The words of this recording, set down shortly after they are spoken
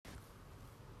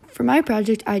For my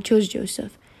project, I chose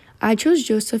Joseph. I chose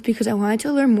Joseph because I wanted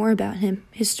to learn more about him,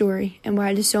 his story, and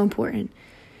why it is so important.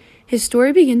 His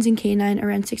story begins in Canaan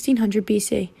around 1600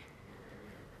 BC.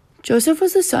 Joseph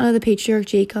was the son of the patriarch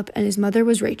Jacob, and his mother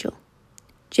was Rachel.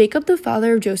 Jacob, the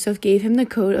father of Joseph, gave him the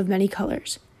coat of many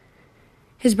colors.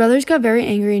 His brothers got very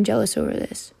angry and jealous over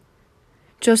this.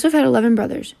 Joseph had 11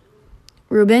 brothers: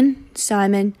 Reuben,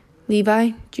 Simon,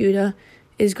 Levi, Judah,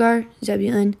 Issachar,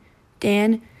 Zebulun,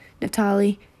 Dan,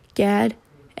 Naphtali, Gad,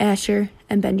 Asher,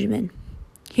 and Benjamin.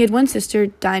 He had one sister,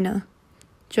 Dinah.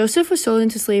 Joseph was sold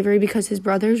into slavery because his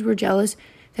brothers were jealous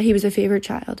that he was a favorite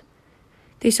child.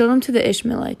 They sold him to the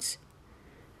Ishmaelites.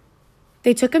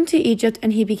 They took him to Egypt,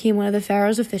 and he became one of the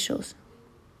Pharaoh's officials.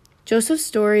 Joseph's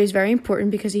story is very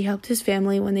important because he helped his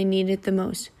family when they needed it the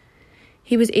most.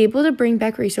 He was able to bring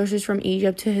back resources from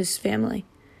Egypt to his family.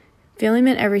 Family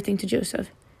meant everything to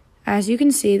Joseph. As you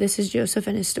can see, this is Joseph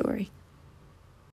and his story.